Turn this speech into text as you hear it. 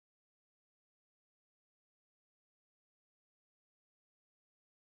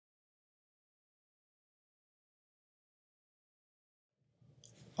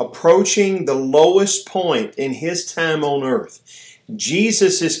approaching the lowest point in His time on earth,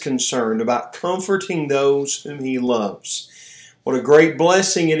 Jesus is concerned about comforting those whom He loves. What a great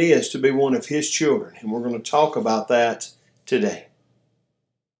blessing it is to be one of His children, and we're going to talk about that today.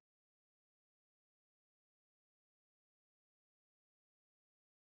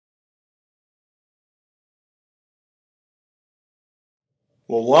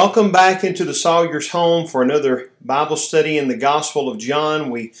 Well, welcome back into the Sawyer's home for another Bible study in the Gospel of John.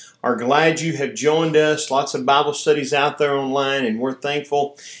 We are glad you have joined us. Lots of Bible studies out there online, and we're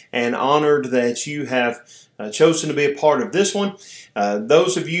thankful and honored that you have chosen to be a part of this one.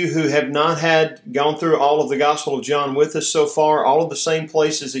 Those of you who have not gone through all of the Gospel of John with us so far, all of the same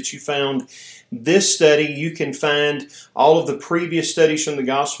places that you found this study, you can find all of the previous studies from the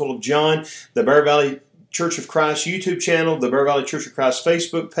Gospel of John, the Bear Valley Church of Christ YouTube channel, the Bear Valley Church of Christ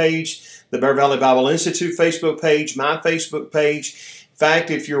Facebook page, the Bear Valley Bible Institute Facebook page, my Facebook page. In fact,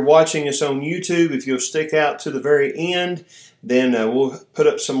 if you're watching us on YouTube, if you'll stick out to the very end, then we'll put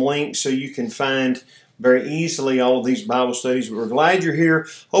up some links so you can find very easily all of these Bible studies. We're glad you're here.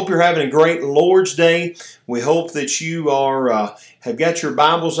 Hope you're having a great Lord's Day. We hope that you have got your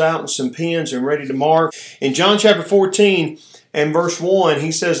Bibles out and some pens and ready to mark. In John chapter 14, and verse 1, he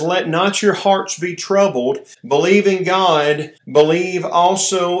says, "Let not your hearts be troubled. Believe in God. Believe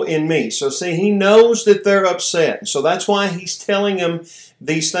also in me." So see, he knows that they're upset. So that's why he's telling them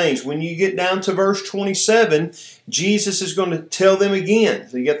these things. When you get down to verse 27, Jesus is going to tell them again.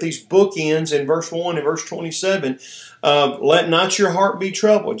 So you got these bookends in verse 1 and verse 27. Let not your heart be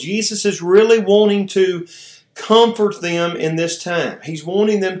troubled. Jesus is really wanting to comfort them in this time. He's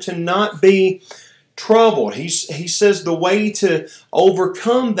wanting them to not be troubled. He says the way to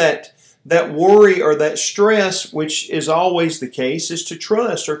overcome that worry or that stress, which is always the case, is to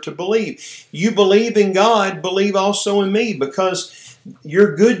trust or to believe. You believe in God, believe also in me, because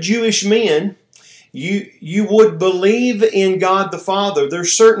you're good Jewish men. You would believe in God the Father.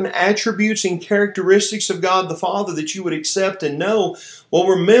 There's certain attributes and characteristics of God the Father that you would accept and know. Well,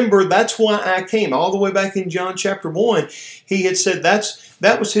 remember, that's why I came. All the way back in John chapter 1, he had said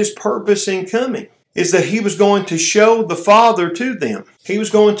that was his purpose in coming, is that he was going to show the Father to them. He was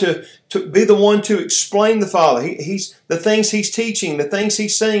going to be the one to explain the Father. The things he's teaching, the things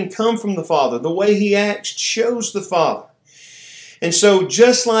he's saying come from the Father. The way he acts shows the Father. And so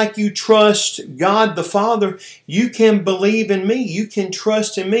just like you trust God the Father, you can believe in me. You can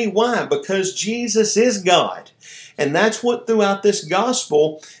trust in me. Why? Because Jesus is God. And that's what throughout this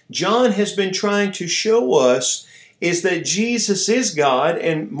gospel, John has been trying to show us, is that Jesus is God,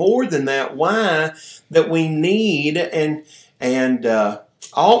 and more than that, why that we need and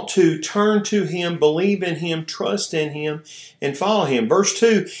ought to turn to Him, believe in Him, trust in Him, and follow Him. Verse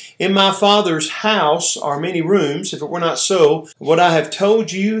 2, "In my Father's house are many rooms. If it were not so, would I have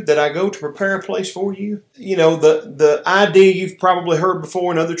told you that I go to prepare a place for you?" You know, the idea you've probably heard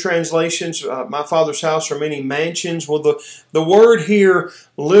before in other translations, my Father's house are many mansions. Well, the word here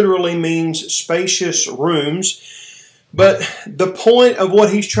literally means spacious rooms. But the point of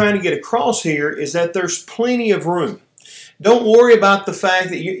what he's trying to get across here is that there's plenty of room. Don't worry about the fact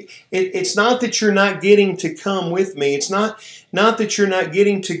that it's not that you're not getting to come with me. It's not that you're not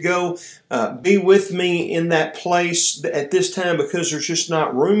getting to go be with me in that place at this time because there's just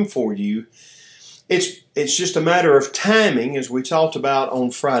not room for you. It's just a matter of timing, as we talked about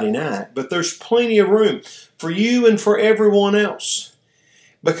on Friday night. But there's plenty of room for you and for everyone else,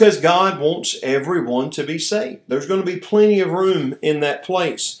 because God wants everyone to be saved. There's going to be plenty of room in that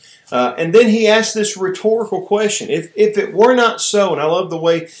place. And then he asks this rhetorical question. If it were not so, and I love the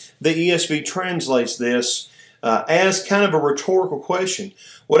way the ESV translates this as kind of a rhetorical question,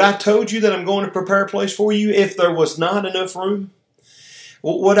 would I told you that I'm going to prepare a place for you if there was not enough room?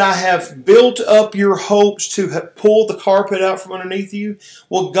 Would I have built up your hopes to pull the carpet out from underneath you?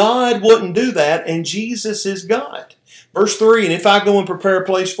 Well, God wouldn't do that, and Jesus is God. Verse 3, "And if I go and prepare a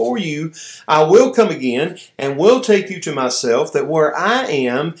place for you, I will come again and will take you to myself, that where I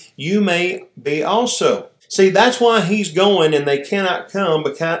am, you may be also." See, that's why he's going and they cannot come,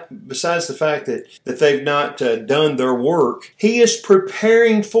 besides the fact that they've not done their work. He is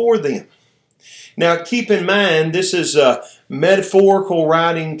preparing for them. Now, keep in mind, this is a metaphorical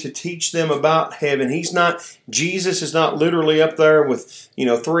writing to teach them about heaven. Jesus is not literally up there with,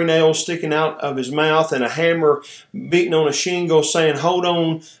 3 nails sticking out of his mouth and a hammer beating on a shingle saying, "Hold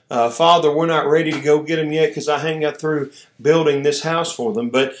on, Father, we're not ready to go get them yet because I haven't got through building this house for them."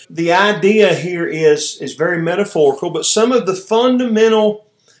 But the idea here is very metaphorical, but some of the fundamental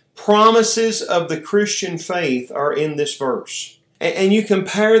promises of the Christian faith are in this verse. And you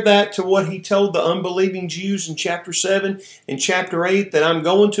compare that to what he told the unbelieving Jews in chapter 7 and chapter 8, that I'm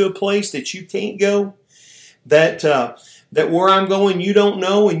going to a place that you can't go, that where I'm going you don't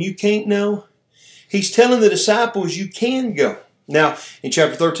know and you can't know. He's telling the disciples you can go. Now, in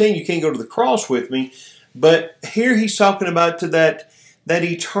chapter 13, you can't go to the cross with me, but here he's talking about to that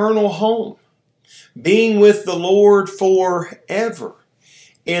eternal home, being with the Lord forever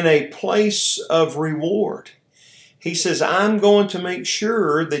in a place of reward. He says, I'm going to make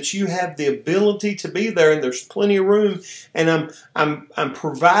sure that you have the ability to be there, and there's plenty of room, and I'm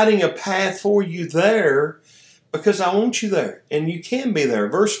providing a path for you there because I want you there, and you can be there.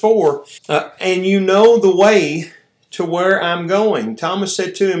 Verse 4, and you know the way to where I'm going. Thomas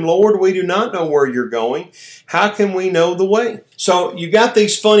said to him, Lord, we do not know where you're going. How can we know the way? So you got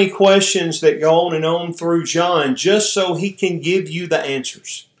these funny questions that go on and on through John just so he can give you the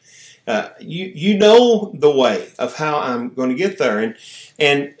answers. You know the way of how I'm going to get there.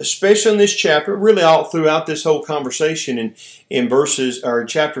 And especially in this chapter, really all throughout this whole conversation in verses or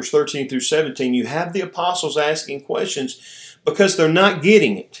chapters 13 through 17, you have the apostles asking questions because they're not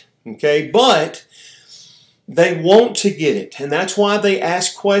getting it. Okay? But they want to get it, and that's why they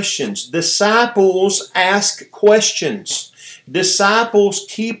ask questions. Disciples ask questions. Disciples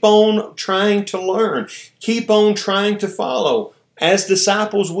keep on trying to learn, keep on trying to follow. As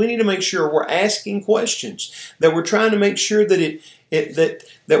disciples, we need to make sure we're asking questions, that we're trying to make sure that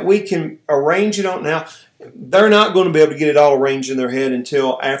that we can arrange it on. Now, they're not going to be able to get it all arranged in their head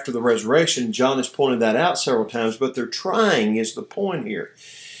until after the resurrection. John has pointed that out several times, but they're trying is the point here.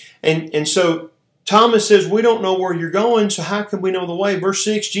 And so Thomas says, we don't know where you're going, so how can we know the way? Verse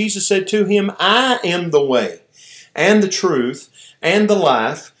 6, Jesus said to him, I am the way and the truth and the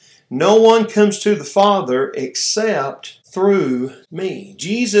life. No one comes to the Father except through me.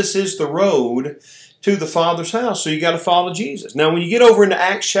 Jesus is the road to the Father's house, so you got to follow Jesus. Now, when you get over into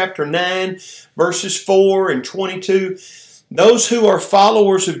Acts chapter 9, verses 4 and 22, those who are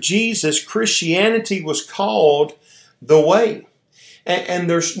followers of Jesus, Christianity was called the way. And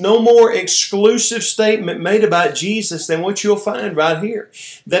there's no more exclusive statement made about Jesus than what you'll find right here.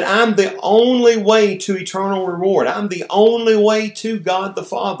 That I'm the only way to eternal reward. I'm the only way to God the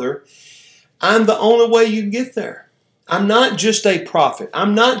Father. I'm the only way you can get there. I'm not just a prophet.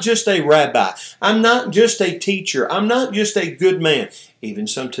 I'm not just a rabbi. I'm not just a teacher. I'm not just a good man. Even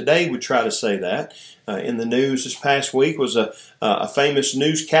some today would try to say that. In the news this past week was a famous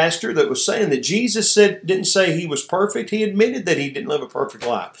newscaster that was saying that Jesus didn't say he was perfect. He admitted that he didn't live a perfect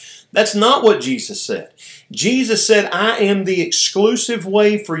life. That's not what Jesus said. Jesus said, I am the exclusive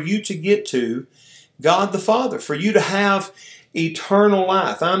way for you to get to God the Father, for you to have eternal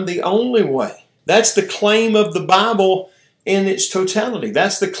life. I'm the only way. That's the claim of the Bible in its totality.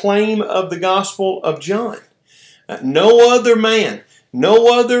 That's the claim of the Gospel of John. No other man,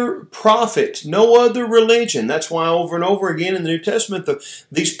 no other prophet, no other religion. That's why over and over again in the New Testament,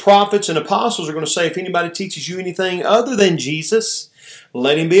 these prophets and apostles are going to say, if anybody teaches you anything other than Jesus,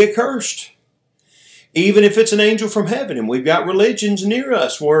 let him be accursed. Even if it's an angel from heaven. And we've got religions near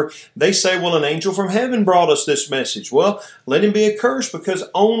us where they say, well, an angel from heaven brought us this message. Well, let him be accursed, because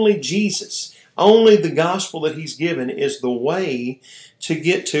only Jesus, only the gospel that he's given is the way to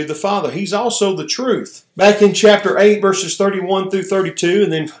get to the Father. He's also the truth. Back in chapter 8, verses 31 through 32,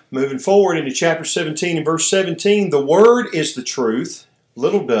 and then moving forward into chapter 17 and verse 17, the Word is the truth,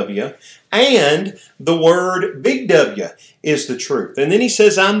 little w, and the Word, big W, is the truth. And then he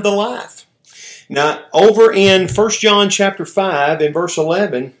says, I'm the life. Now, over in 1 John chapter 5 and verse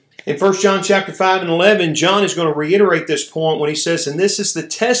 11, in 1 John chapter 5 and 11, John is going to reiterate this point when he says, and this is the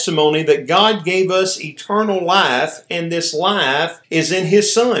testimony that God gave us eternal life, and this life is in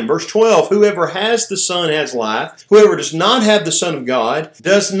His Son. Verse 12, whoever has the Son has life. Whoever does not have the Son of God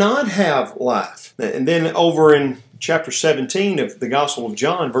does not have life. And then over in chapter 17 of the Gospel of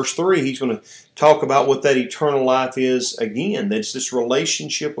John, verse 3, he's going to talk about what that eternal life is again. That's this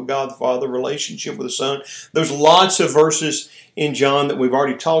relationship with God the Father, relationship with the Son. There's lots of verses in John that we've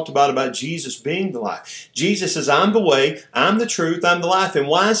already talked about Jesus being the life. Jesus says, I'm the way, I'm the truth, I'm the life. And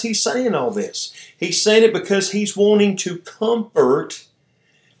why is he saying all this? He's saying it because he's wanting to comfort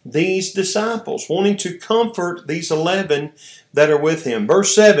these disciples, wanting to comfort these 11 that are with him.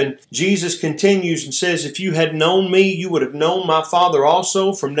 Verse 7, Jesus continues and says, if you had known me, you would have known my Father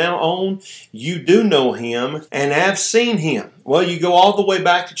also. From now on, you do know him and have seen him. Well, you go all the way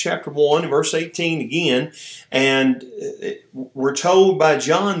back to chapter 1, verse 18 again, and we're told by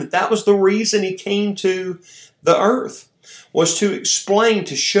John that was the reason he came to the earth, was to explain,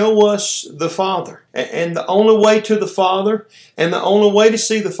 to show us the Father. And the only way to the Father and the only way to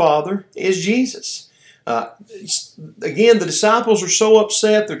see the Father is Jesus. Again, the disciples are so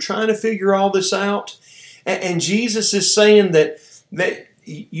upset. They're trying to figure all this out. And Jesus is saying that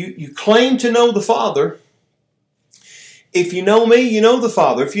you claim to know the Father. If you know me, you know the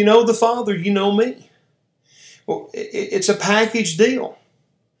Father. If you know the Father, you know me. Well, it's a package deal.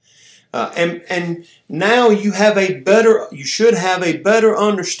 And now you should have a better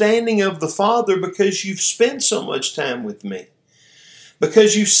understanding of the Father because you've spent so much time with me.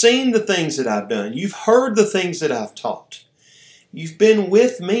 Because you've seen the things that I've done. You've heard the things that I've taught. You've been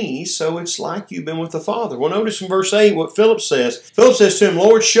with me, so it's like you've been with the Father. Well, notice in verse 8 what Philip says. Philip says to him,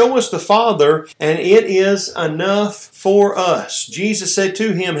 Lord, show us the Father, and it is enough for us. Jesus said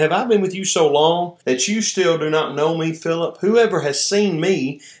to him, have I been with you so long that you still do not know me, Philip? Whoever has seen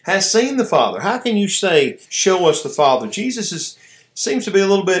me has seen the Father. How can you say, show us the Father? Jesus seems to be a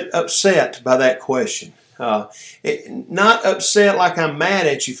little bit upset by that question. Not upset like I'm mad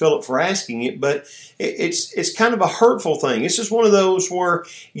at you, Philip, for asking it, but it's kind of a hurtful thing. It's just one of those where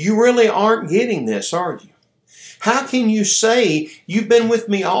you really aren't getting this, are you? How can you say you've been with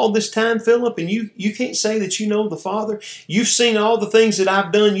me all this time, Philip, and you can't say that you know the Father? You've seen all the things that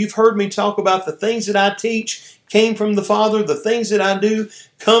I've done. You've heard me talk about the things that I teach came from the Father. The things that I do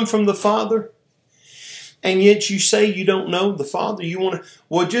come from the Father. And yet you say you don't know the Father. You want to,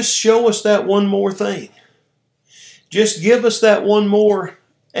 well, just show us that one more thing. Just give us that one more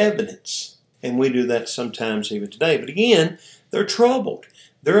evidence. And we do that sometimes even today. But again, they're troubled.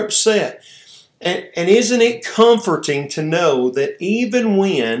 They're upset. And isn't it comforting to know that even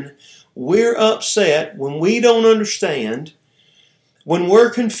when we're upset, when we don't understand, when we're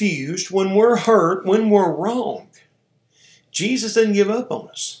confused, when we're hurt, when we're wrong, Jesus doesn't give up on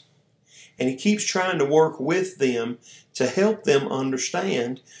us. And He keeps trying to work with them to help them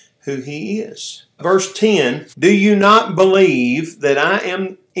understand who He is. Verse 10, do you not believe that I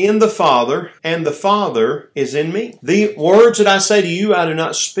am in the Father, and the Father is in me? The words that I say to you, I do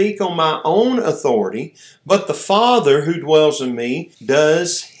not speak on my own authority, but the Father who dwells in me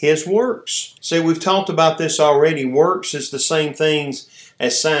does His works. See, we've talked about this already. Works is the same things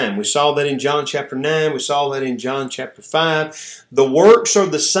as sign. We saw that in John chapter 9. We saw that in John chapter 5. The works are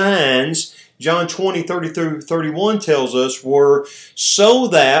the signs. John 20, 30 through 31 tells us were so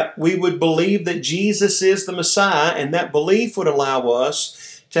that we would believe that Jesus is the Messiah, and that belief would allow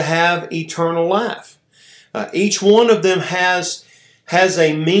us to have eternal life. Each one of them has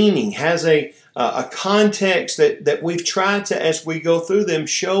a meaning, has a context that we've tried to, as we go through them,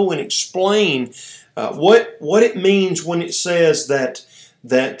 show and explain what it means when it says that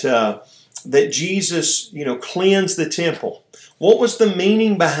Jesus, cleansed the temple. What was the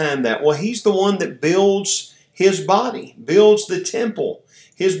meaning behind that? Well, He's the one that builds His body, builds the temple,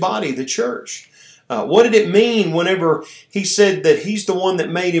 His body, the church. What did it mean whenever He said that He's the one that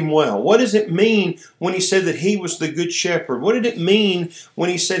made him well? What does it mean when He said that He was the good shepherd? What did it mean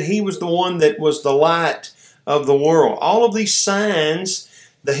when He said He was the one that was the light of the world? All of these signs,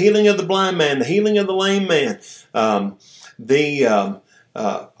 the healing of the blind man, the healing of the lame man,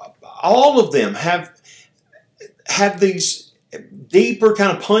 all of them have these deeper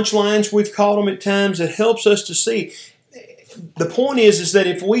kind of punchlines, we've called them at times, that helps us to see. The point is that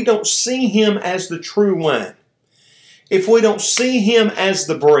if we don't see Him as the true wine, if we don't see Him as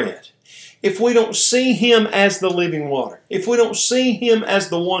the bread, if we don't see Him as the living water, if we don't see Him as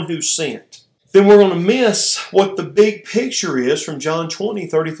the one who sent, then we're going to miss what the big picture is from John 20,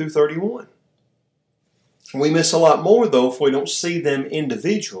 30 through 31. We miss a lot more, though, if we don't see them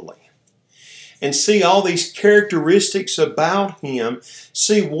individually. And see all these characteristics about Him,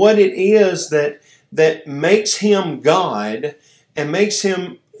 see what it is that makes Him God and makes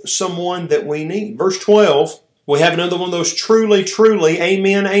Him someone that we need. Verse 12, we have another one of those truly, truly,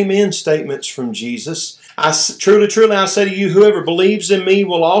 amen, amen statements from Jesus. Truly, truly, I say to you, whoever believes in me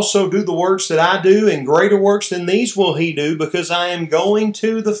will also do the works that I do, and greater works than these will he do, because I am going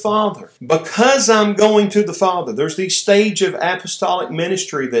to the Father. Because I'm going to the Father. There's the stage of apostolic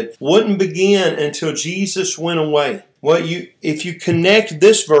ministry that wouldn't begin until Jesus went away. Well, if you connect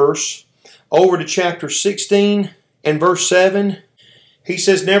this verse over to chapter 16 and verse 7, He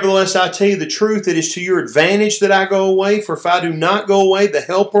says, nevertheless, I tell you the truth, it is to your advantage that I go away. For if I do not go away, the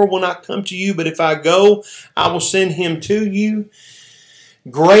Helper will not come to you. But if I go, I will send Him to you.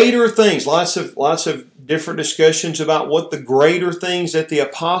 Greater things, lots of different discussions about what the greater things that the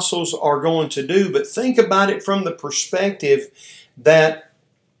apostles are going to do. But think about it from the perspective that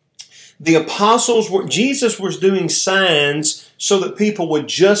the apostles Jesus was doing signs so that people would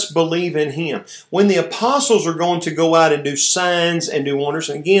just believe in Him. When the apostles are going to go out and do signs and do wonders,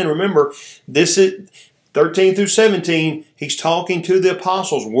 and again, remember, 13 through 17, he's talking to the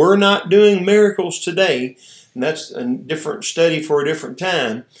apostles. We're not doing miracles today, and that's a different study for a different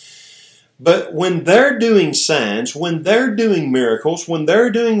time. But when they're doing signs, when they're doing miracles, when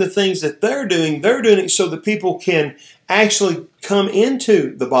they're doing the things that they're doing it so that people can actually come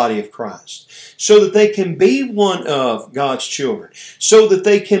into the body of Christ, so that they can be one of God's children, so that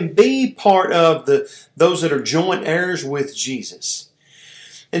they can be part of those that are joint heirs with Jesus.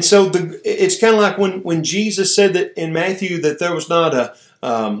 And so it's kind of like when Jesus said that in Matthew that there was not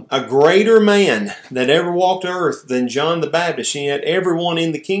a greater man that ever walked the earth than John the Baptist, and yet everyone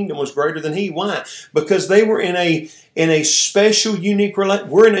in the kingdom was greater than he. Why? Because they were in a special, unique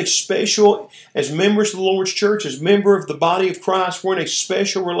relationship. We're in a special, as members of the Lord's church, as member of the body of Christ, we're in a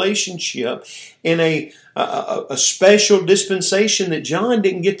special relationship, in a special dispensation that John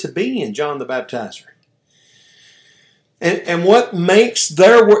didn't get to be in, John the Baptizer. And what makes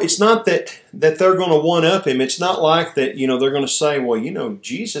their work, it's not that they're going to one-up him. It's not like that, they're going to say, well,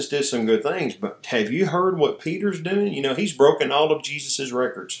 Jesus did some good things, but have you heard what Peter's doing? He's broken all of Jesus'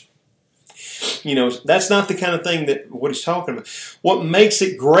 records. That's not the kind of thing that what he's talking about. What makes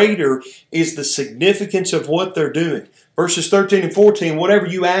it greater is the significance of what they're doing. Verses 13 and 14, whatever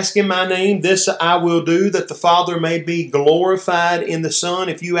you ask in my name, this I will do, that the Father may be glorified in the Son.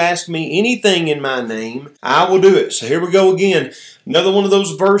 If you ask me anything in my name, I will do it. So here we go again. Another one of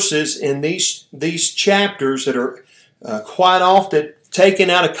those verses in these chapters that are quite often taken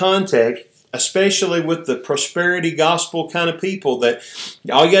out of context, especially with the prosperity gospel kind of people, that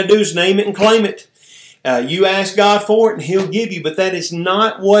all you got to do is name it and claim it. You ask God for it and He'll give you, but that is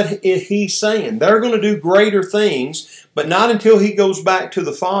not what He's saying. They're going to do greater things, but not until He goes back to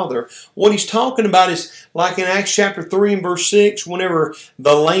the Father. What He's talking about is like in Acts chapter 3 and verse 6, whenever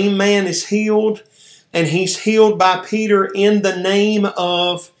the lame man is healed, and he's healed by Peter in the name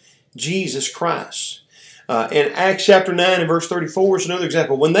of Jesus Christ. In Acts chapter 9 and verse 34 is another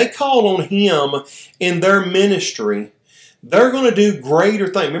example. When they called on Him in their ministry, they're going to do greater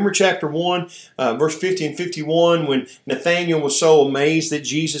things. Remember chapter 1, verse 50 and 51, when Nathanael was so amazed that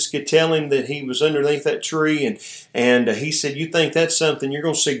Jesus could tell him that he was underneath that tree, and he said, you think that's something, you're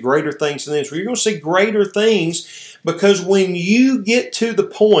going to see greater things than this. Well, you're going to see greater things because when you get to the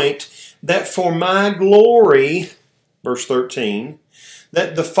point that for my glory, verse 13,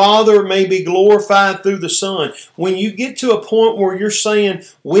 that the Father may be glorified through the Son. When you get to a point where you're saying,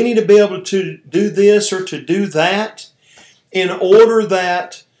 we need to be able to do this or to do that, in order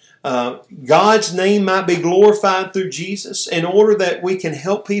that God's name might be glorified through Jesus, in order that we can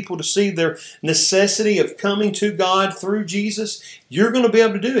help people to see their necessity of coming to God through Jesus, you're going to be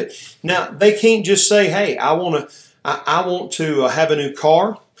able to do it. Now, they can't just say, hey, I want to have a new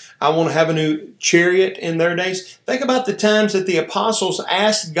car. I want to have a new chariot in their days. Think about the times that the apostles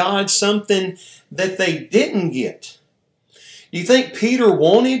asked God something that they didn't get. Do you think Peter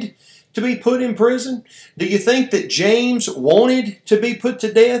wanted to be put in prison? Do you think that James wanted to be put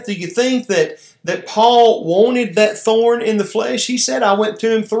to death? Do you think that Paul wanted that thorn in the flesh? He said, I went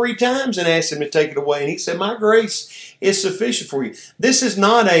to him 3 times and asked him to take it away. And he said, my grace is sufficient for you. This is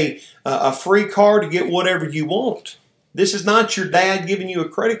not a free card to get whatever you want. This is not your dad giving you a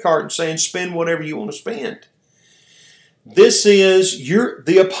credit card and saying, spend whatever you want to spend. This is,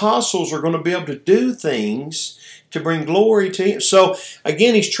 the apostles are going to be able to do things to bring glory to Him. So,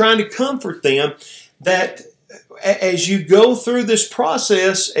 again, He's trying to comfort them that as you go through this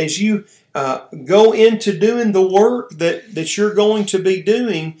process, as you go into doing the work that you're going to be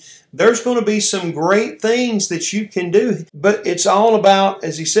doing, there's going to be some great things that you can do. But it's all about,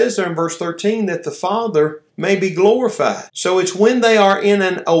 as He says there in verse 13, that the Father may be glorified. So it's when they are in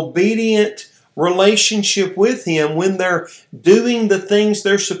an obedient relationship with Him, when they're doing the things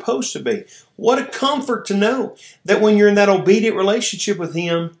they're supposed to be. What a comfort to know that when you're in that obedient relationship with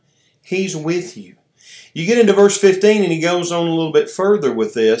Him, He's with you. You get into verse 15 and he goes on a little bit further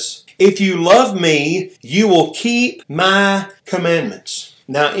with this. If you love me, you will keep my commandments.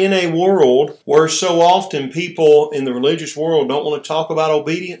 Now, in a world where so often people in the religious world don't want to talk about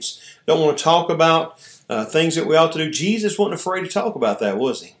obedience, don't want to talk about things that we ought to do, Jesus wasn't afraid to talk about that,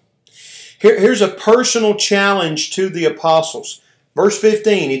 was He? Here's a personal challenge to the apostles. Verse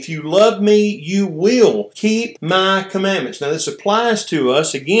 15, if you love me, you will keep my commandments. Now this applies to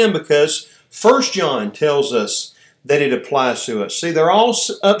us, again, because 1 John tells us that it applies to us. See, they're all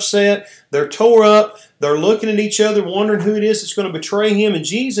upset, they're tore up, they're looking at each other, wondering who it is that's going to betray Him. And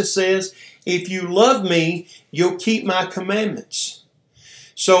Jesus says, if you love me, you'll keep my commandments.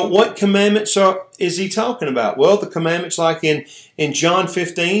 So what commandments is He talking about? Well, the commandments like in John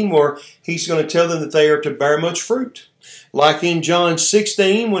 15 where He's going to tell them that they are to bear much fruit. Like in John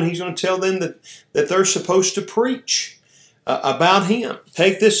 16, when he's going to tell them that they're supposed to preach about him.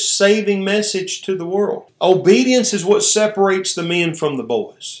 Take this saving message to the world. Obedience is what separates the men from the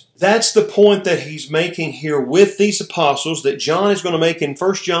boys. That's the point that he's making here with these apostles, that John is going to make in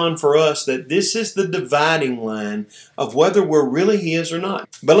 1 John for us, that this is the dividing line of whether we're really his or not.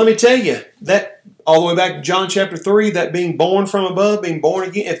 But let me tell you, that all the way back to John chapter 3, that being born from above, being born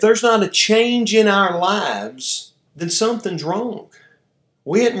again, if there's not a change in our lives, then something's wrong.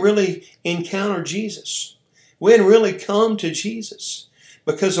 We hadn't really encountered Jesus. We hadn't really come to Jesus,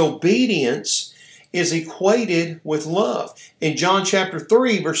 because obedience is equated with love. In John chapter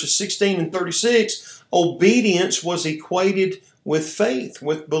 3, verses 16 and 36, obedience was equated with faith,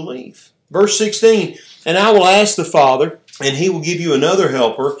 with belief. Verse 16, and I will ask the Father, and he will give you another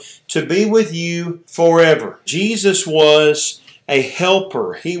helper to be with you forever. Jesus was a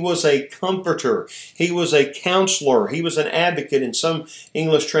helper. He was a comforter. He was a counselor. He was an advocate. In some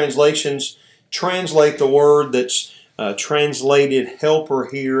English translations, translate the word that's translated helper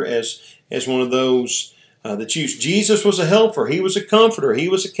here as one of those that's used. Jesus was a helper. He was a comforter. He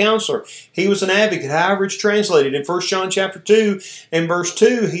was a counselor. He was an advocate. However it's translated. In 1 John chapter 2 and verse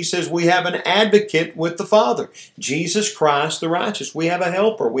 2, he says we have an advocate with the Father, Jesus Christ the righteous. We have a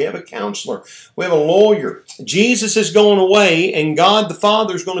helper. We have a counselor. We have a lawyer. Jesus is going away, and God the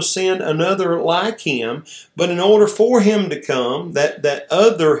Father is going to send another like him. But in order for him to come, that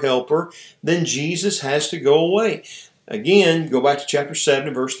other helper, then Jesus has to go away. Again, go back to chapter 7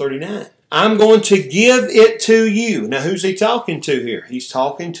 and verse 39. I'm going to give it to you. Now, who's he talking to here? He's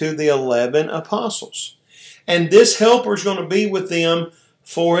talking to the 11 apostles. And this helper is going to be with them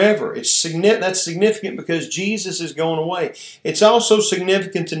forever. That's significant because Jesus is going away. It's also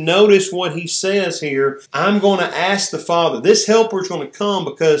significant to notice what he says here. I'm going to ask the Father. This helper is going to come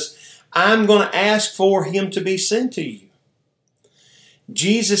because I'm going to ask for him to be sent to you.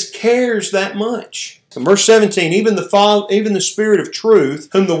 Jesus cares that much. In verse 17, even the Spirit of truth,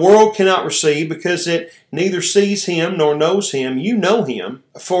 whom the world cannot receive, because it neither sees him nor knows him, you know him,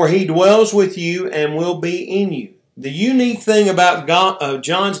 for he dwells with you and will be in you. The unique thing about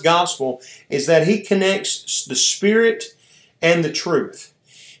John's gospel is that he connects the Spirit and the truth.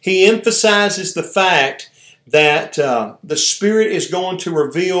 He emphasizes the fact that the Spirit is going to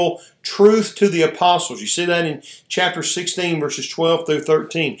reveal truth to the apostles. You see that in chapter 16, verses 12 through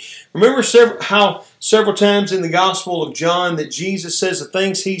 13. Remember how several times in the Gospel of John that Jesus says the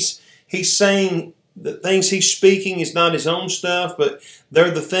things he's saying, the things he's speaking is not his own stuff, but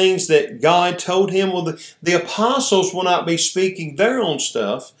they're the things that God told him. Well, the apostles will not be speaking their own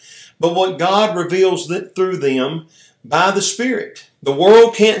stuff, but what God reveals through them by the Spirit. The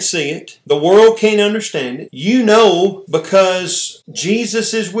world can't see it. The world can't understand it. You know because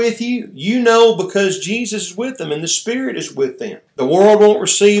Jesus is with you. You know because Jesus is with them and the Spirit is with them. The world won't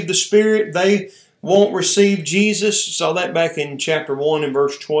receive the Spirit. They won't receive Jesus. Saw that back in chapter 1 and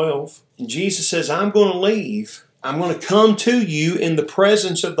verse 12. And Jesus says, I'm going to leave. I'm going to come to you in the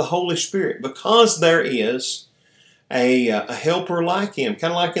presence of the Holy Spirit, because there is a helper like him.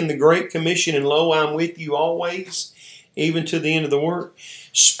 Kind of like in the Great Commission, and lo, I'm with you always, even to the end of the work.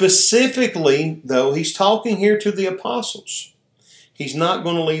 Specifically, though, he's talking here to the apostles. He's not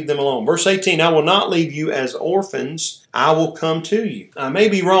going to leave them alone. Verse 18, I will not leave you as orphans. I will come to you. I may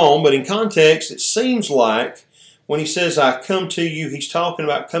be wrong, but in context, it seems like when he says, I come to you, he's talking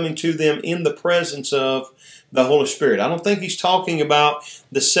about coming to them in the presence of the Holy Spirit. I don't think he's talking about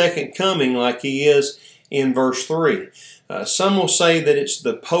the second coming like he is in verse 3. Some will say that it's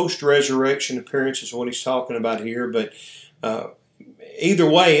the post-resurrection appearance is what he's talking about here, but either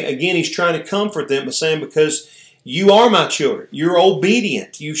way, again, he's trying to comfort them by saying, because you are my children, you're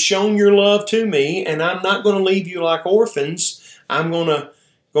obedient, you've shown your love to me, and I'm not going to leave you like orphans. I'm going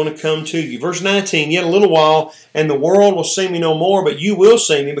to come to you. Verse 19, yet a little while, and the world will see me no more, but you will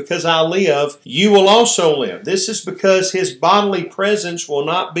see me, because I live, you will also live. This is because his bodily presence will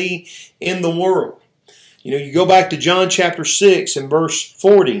not be in the world. You know, you go back to John chapter 6 and verse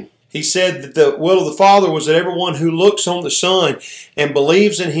 40. He said that the will of the Father was that everyone who looks on the Son and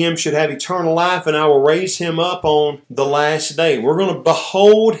believes in him should have eternal life, and I will raise him up on the last day. We're going to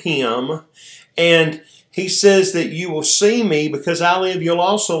behold him, and he says that you will see me because I live, you'll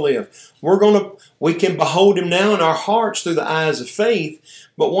also live. We can behold him now in our hearts through the eyes of faith,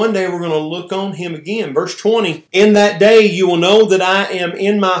 but one day we're going to look on him again. Verse 20, in that day you will know that I am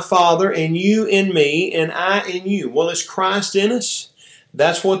in my Father, and you in me, and I in you. Well, is Christ in us?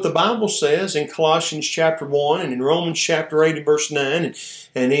 That's what the Bible says in Colossians chapter 1 and in Romans chapter 8 and verse 9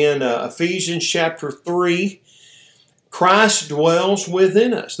 and in Ephesians chapter 3. Christ dwells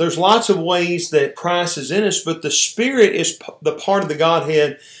within us. There's lots of ways that Christ is in us, but the Spirit is the part of the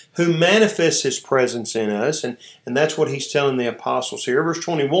Godhead who manifests His presence in us, and that's what He's telling the apostles here. Verse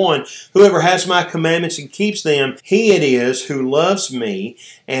 21, whoever has my commandments and keeps them, he it is who loves me,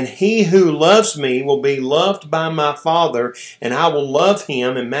 and he who loves me will be loved by my Father, and I will love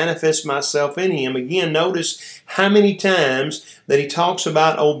him and manifest myself in him. Again, notice how many times that He talks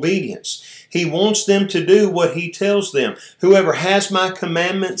about obedience. He wants them to do what He tells them. Whoever has my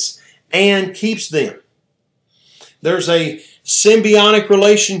commandments and keeps them. There's a symbiotic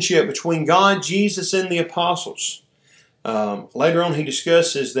relationship between God, Jesus, and the apostles. Later on He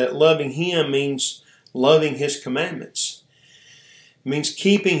discusses that loving Him means loving His commandments. It means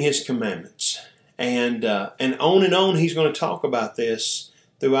keeping His commandments. And on He's going to talk about this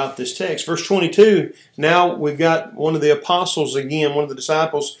throughout this text. Verse 22, now we've got one of the apostles again, one of the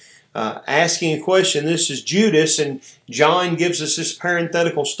disciples, asking a question. This is Judas, and John gives us this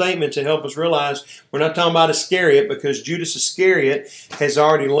parenthetical statement to help us realize we're not talking about Iscariot, because Judas Iscariot has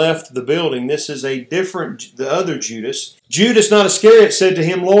already left the building. This is the other Judas. Judas, not Iscariot, said to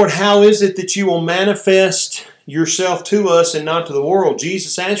Him, Lord, how is it that you will manifest yourself to us and not to the world?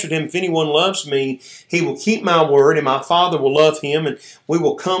 Jesus answered him, if anyone loves me, he will keep my word, and my Father will love him, and we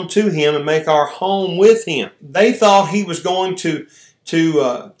will come to him and make our home with him. They thought He was going to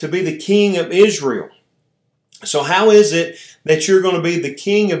be the king of Israel. So how is it that you're going to be the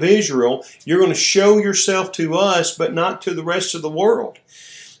king of Israel? You're going to show yourself to us, but not to the rest of the world.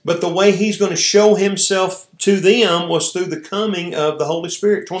 But the way He's going to show Himself to them was through the coming of the Holy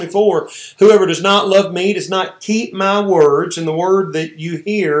Spirit. 24, whoever does not love me does not keep my words, and the word that you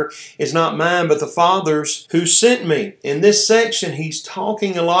hear is not mine, but the Father's who sent me. In this section, He's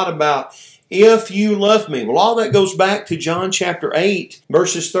talking a lot about if you love me. Well, all that goes back to John chapter 8,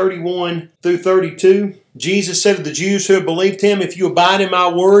 verses 31 through 32. Jesus said to the Jews who had believed Him, if you abide in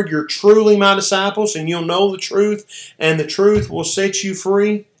my word, you're truly my disciples, and you'll know the truth, and the truth will set you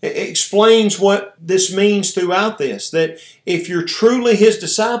free. It explains what this means throughout this, that if you're truly His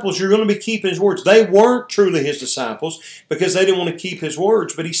disciples, you're going to be keeping His words. They weren't truly His disciples because they didn't want to keep His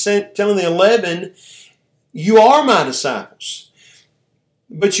words, but He's telling the 11, you are my disciples.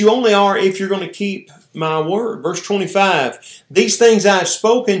 But you only are if you're going to keep my word. Verse 25, these things I have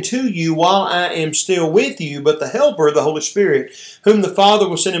spoken to you while I am still with you, but the Helper, the Holy Spirit, whom the Father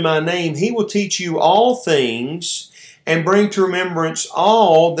will send in my name, He will teach you all things and bring to remembrance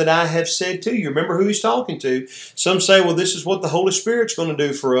all that I have said to you. Remember who He's talking to. Some say, well, this is what the Holy Spirit's going to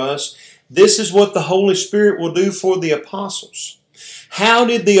do for us. This is what the Holy Spirit will do for the apostles. How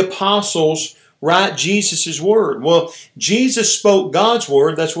did the apostles write Jesus' word? Well, Jesus spoke God's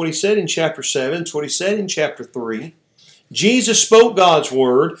word. That's what He said in chapter 7. That's what He said in chapter 3. Jesus spoke God's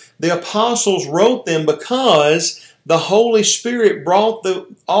word. The apostles wrote them because the Holy Spirit brought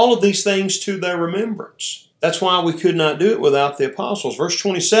all of these things to their remembrance. That's why we could not do it without the apostles. Verse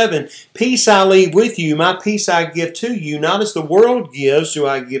 27, peace I leave with you, my peace I give to you, not as the world gives do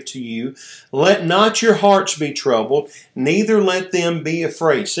I give to you. Let not your hearts be troubled, neither let them be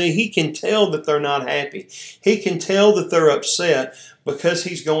afraid. See, He can tell that they're not happy. He can tell that they're upset because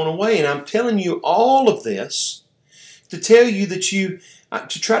He's going away. And I'm telling you all of this to tell you that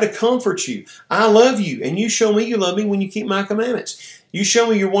to try to comfort you. I love you, and you show me you love me when you keep my commandments. You show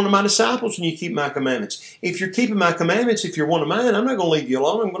me you're one of my disciples when you keep my commandments. If you're keeping my commandments, if you're one of mine, I'm not going to leave you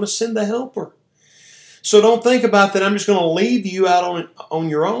alone. I'm going to send the Helper. So don't think about that I'm just going to leave you out on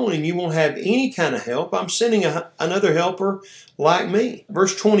your own and you won't have any kind of help. I'm sending another helper like me.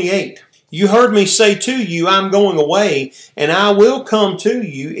 Verse 28. You heard me say to you, I'm going away, and I will come to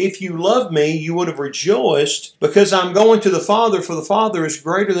you. If you loved me, you would have rejoiced, because I'm going to the Father, for the Father is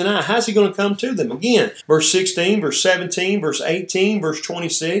greater than I. How's He going to come to them? Again, verse 16, verse 17, verse 18, verse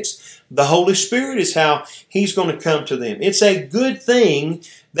 26. The Holy Spirit is how He's going to come to them. It's a good thing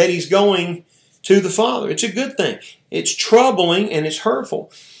that He's going to the Father. It's a good thing. It's troubling and it's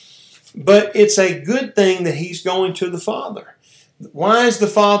hurtful, but it's a good thing that He's going to the Father. Why is the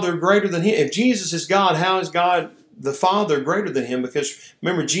Father greater than Him? If Jesus is God, how is God the Father greater than Him? Because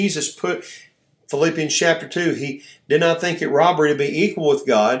remember, Jesus put, Philippians chapter 2, He did not think it robbery to be equal with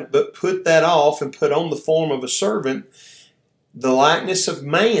God, but put that off and put on the form of a servant. The likeness of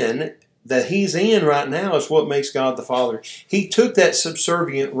man that He's in right now is what makes God the Father. He took that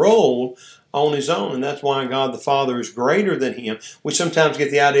subservient role on His own, and that's why God the Father is greater than Him. We sometimes get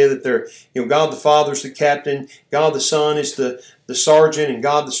the idea that God the Father is the captain, God the Son is the sergeant, and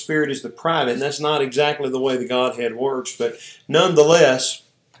God the Spirit is the private, and that's not exactly the way the Godhead works, but nonetheless,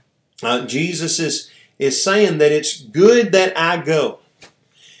 Jesus is saying that it's good that I go.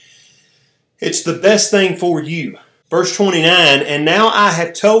 It's the best thing for you. Verse 29, and now I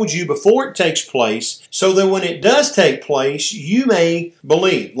have told you before it takes place, so that when it does take place, you may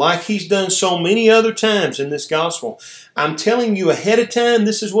believe, like He's done so many other times in this gospel. I'm telling you ahead of time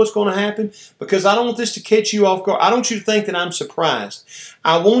this is what's going to happen, because I don't want this to catch you off guard. I don't want you to think that I'm surprised.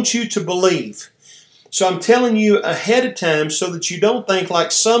 I want you to believe. So I'm telling you ahead of time so that you don't think,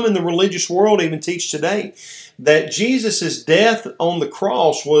 like some in the religious world even teach today, that Jesus' death on the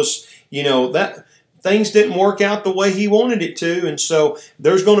cross was, that things didn't work out the way He wanted it to, and so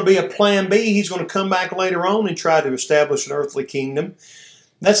there's going to be a plan B. He's going to come back later on and try to establish an earthly kingdom.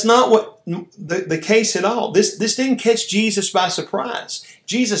 That's not what the case at all. This didn't catch Jesus by surprise.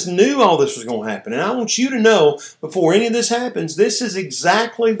 Jesus knew all this was going to happen, and I want you to know before any of this happens, this is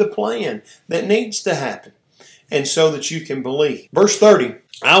exactly the plan that needs to happen, and so that you can believe. Verse 30,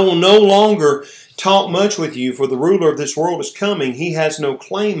 I will no longer talk much with you, for the ruler of this world is coming. He has no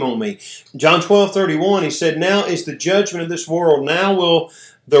claim on me. John 12:31, He said, now is the judgment of this world. Now will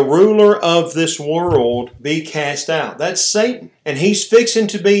the ruler of this world be cast out. That's Satan. And he's fixing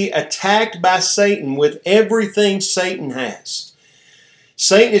to be attacked by Satan with everything Satan has.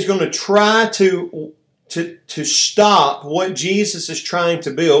 Satan is going to try to stop what Jesus is trying to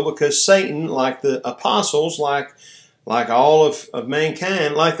build, because Satan, like the apostles, like all of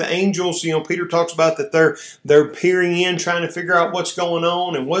mankind, like the angels, Peter talks about that they're peering in, trying to figure out what's going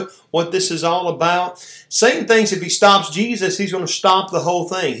on and what this is all about. Satan thinks if he stops Jesus, he's going to stop the whole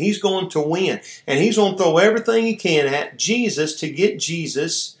thing. He's going to win. And he's going to throw everything he can at Jesus to get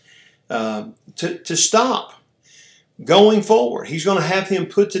Jesus to stop going forward. He's going to have Him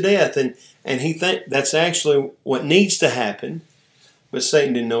put to death. And he thinks that's actually what needs to happen. But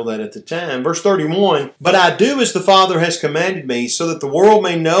Satan didn't know that at the time. Verse 31, but I do as the Father has commanded me, so that the world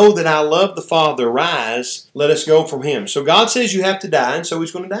may know that I love the Father. Rise, let us go from Him. So God says you have to die, and so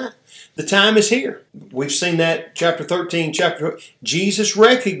He's going to die. The time is here. We've seen that chapter 13, Jesus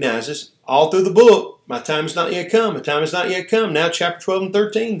recognizes all through the book, my time has not yet come, my time has not yet come. Now chapter 12 and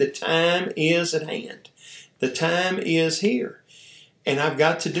 13, the time is at hand. The time is here. And I've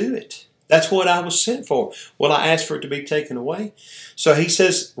got to do it. That's what I was sent for. Well, I asked for it to be taken away. So He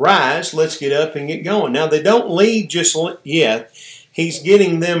says, rise, let's get up and get going. Now, they don't leave just yet. He's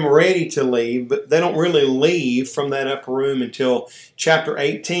getting them ready to leave, but they don't really leave from that upper room until chapter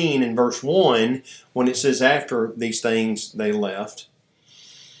 18 and verse 1, when it says after these things they left.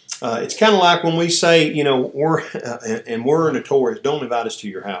 It's kind of like when we say, we're notorious, don't invite us to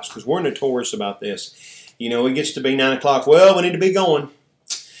your house, because we're notorious about this. It gets to be 9 o'clock. Well, we need to be going.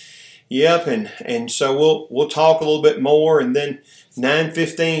 Yep, and so we'll talk a little bit more, and then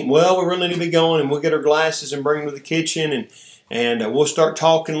 9:15. Well, we really need to be going, and we'll get our glasses and bring them to the kitchen, and we'll start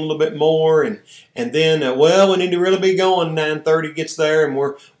talking a little bit more, and then we need to really be going. 9:30 gets there, and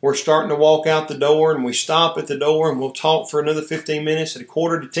we're starting to walk out the door, and we stop at the door, and we'll talk for another 15 minutes. At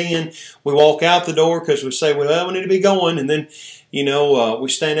 9:45, we walk out the door because we say, well, we need to be going, and then we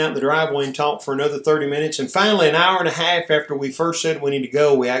stand out in the driveway and talk for another 30 minutes. And finally, an hour and a half after we first said we need to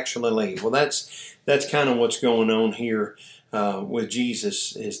go, we actually leave. Well, that's kind of what's going on here with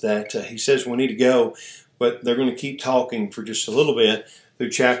Jesus, is that He says we need to go, but they're going to keep talking for just a little bit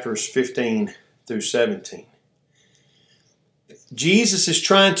through chapters 15 through 17. Jesus is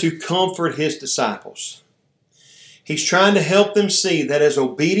trying to comfort His disciples. He's trying to help them see that as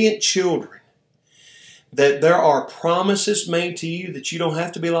obedient children, that there are promises made to you that you don't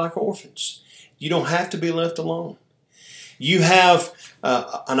have to be like orphans. You don't have to be left alone. You have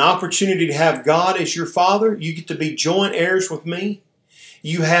an opportunity to have God as your Father. You get to be joint heirs with me.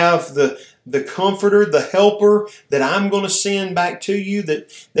 You have the Comforter, the Helper that I'm going to send back to you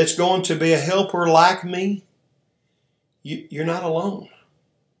that's going to be a helper like me. You're not alone.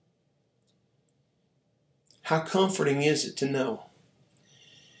 How comforting is it to know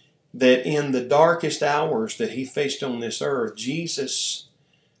that in the darkest hours that He faced on this earth, Jesus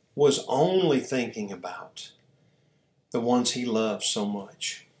was only thinking about the ones He loved so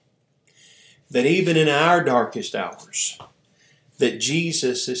much. That even in our darkest hours, that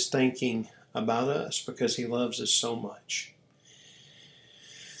Jesus is thinking about us because He loves us so much.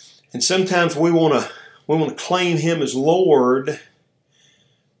 And sometimes we want to claim Him as Lord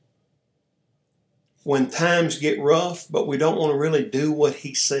when times get rough, but we don't want to really do what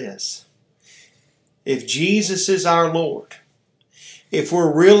He says. If Jesus is our Lord, if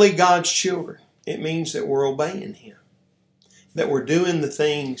we're really God's children, it means that we're obeying Him, that we're doing the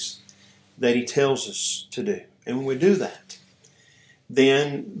things that He tells us to do. And when we do that,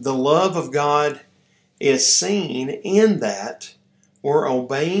 then the love of God is seen in that we're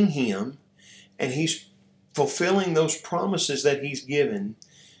obeying Him, and He's fulfilling those promises that He's given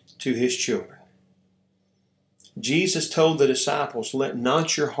to His children. Jesus told the disciples, "Let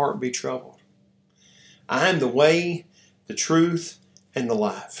not your heart be troubled. I am the way, the truth, and the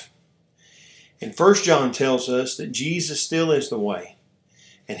life." And 1 John tells us that Jesus still is the way,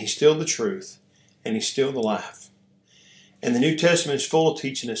 and He's still the truth, and He's still the life. And the New Testament is full of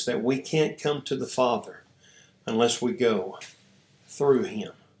teaching us that we can't come to the Father unless we go through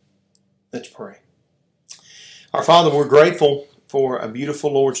Him. Let's pray. Our Father, we're grateful for a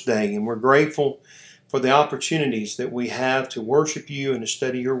beautiful Lord's Day, and we're grateful for the opportunities that we have to worship You and to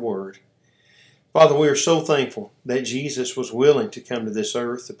study Your Word. Father, we are so thankful that Jesus was willing to come to this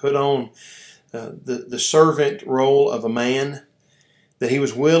earth, to put on the servant role of a man, that He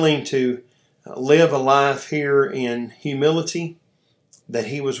was willing to live a life here in humility, that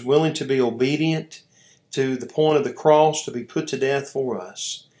He was willing to be obedient to the point of the cross, to be put to death for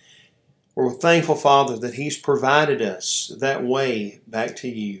us. We're thankful, Father, that He's provided us that way back to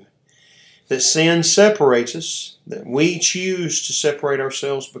You. That sin separates us, that we choose to separate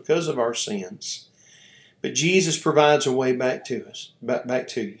ourselves because of our sins. But Jesus provides a way back to us, back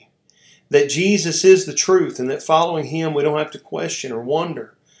to You. That Jesus is the truth, and that following Him we don't have to question or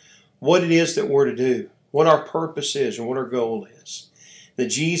wonder what it is that we're to do, what our purpose is, and what our goal is. That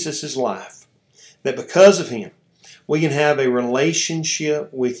Jesus is life. That because of Him we can have a relationship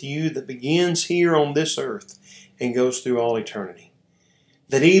with You that begins here on this earth and goes through all eternity.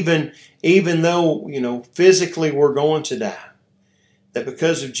 That even though, physically we're going to die, that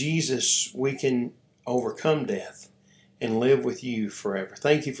because of Jesus we can overcome death and live with You forever.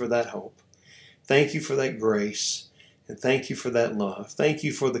 Thank You for that hope. Thank You for that grace. And thank You for that love. Thank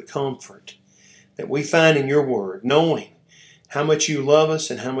You for the comfort that we find in Your Word, knowing how much You love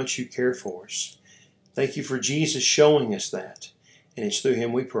us and how much You care for us. Thank You for Jesus showing us that. And it's through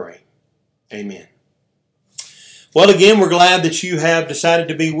Him we pray. Amen. Well, again, we're glad that you have decided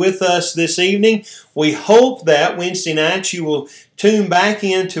to be with us this evening. We hope that Wednesday night you will tune back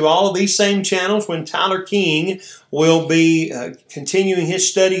into all of these same channels when Tyler King will be continuing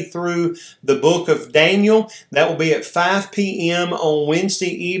his study through the book of Daniel. That will be at 5 p.m. on Wednesday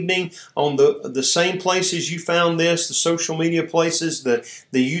evening on the same places you found this, the social media places, the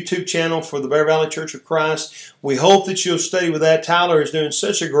YouTube channel for the Bear Valley Church of Christ. We hope that you'll study with that. Tyler is doing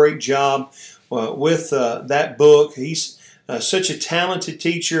such a great job with that book. He's such a talented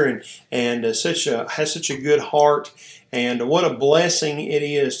teacher and has such a good heart. And what a blessing it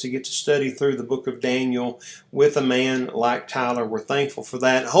is to get to study through the book of Daniel with a man like Tyler. We're thankful for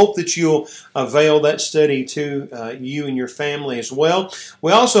that. Hope that you'll avail that study to you and your family as well.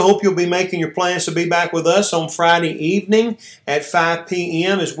 We also hope you'll be making your plans to be back with us on Friday evening at 5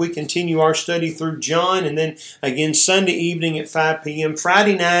 p.m. as we continue our study through John. And then again Sunday evening at 5 p.m.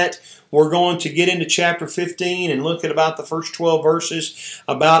 Friday night, we're going to get into chapter 15 and look at about the first 12 verses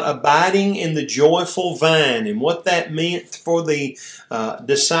about abiding in the joyful vine and what that meant for the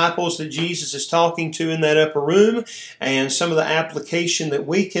disciples that Jesus is talking to in that upper room, and some of the application that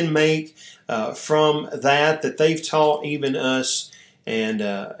we can make from that they've taught even us, and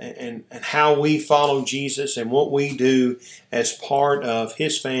how we follow Jesus and what we do as part of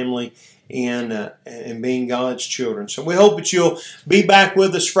His family and being God's children. So we hope that you'll be back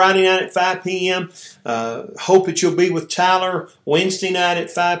with us Friday night at 5 p.m. Hope that you'll be with Tyler Wednesday night at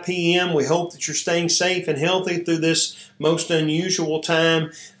 5 p.m. We hope that you're staying safe and healthy through this most unusual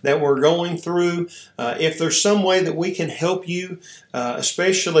time that we're going through. If there's some way that we can help you,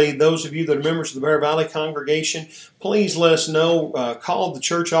 especially those of you that are members of the Bear Valley congregation, please let us know. Call the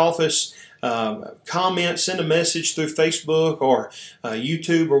church office. Comment, send a message through Facebook or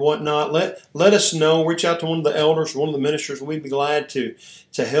YouTube or whatnot. Let us know. Reach out to one of the elders or one of the ministers. We'd be glad to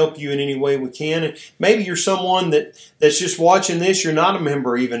help you in any way we can. And maybe you're someone that's just watching this. You're not a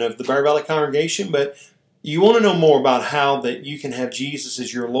member even of the Bear Valley congregation, but you want to know more about how that you can have Jesus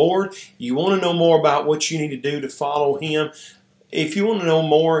as your Lord. You want to know more about what you need to do to follow Him. If you want to know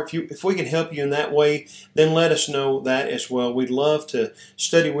more, if we can help you in that way, then let us know that as well. We'd love to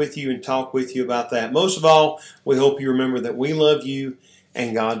study with you and talk with you about that. Most of all, we hope you remember that we love you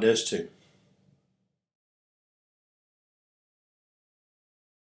and God does too.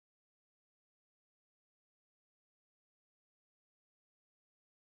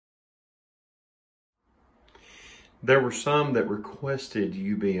 There were some that requested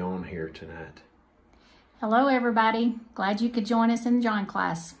you be on here tonight. Hello, everybody. Glad you could join us in the John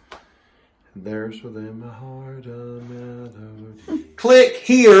class. There's within my heart a melody. Click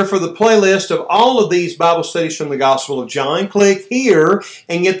here for the playlist of all of these Bible studies from the Gospel of John. Click here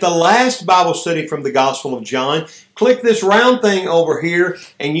and get the last Bible study from the Gospel of John. Click this round thing over here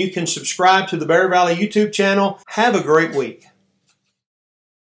and you can subscribe to the Bear Valley YouTube channel. Have a great week.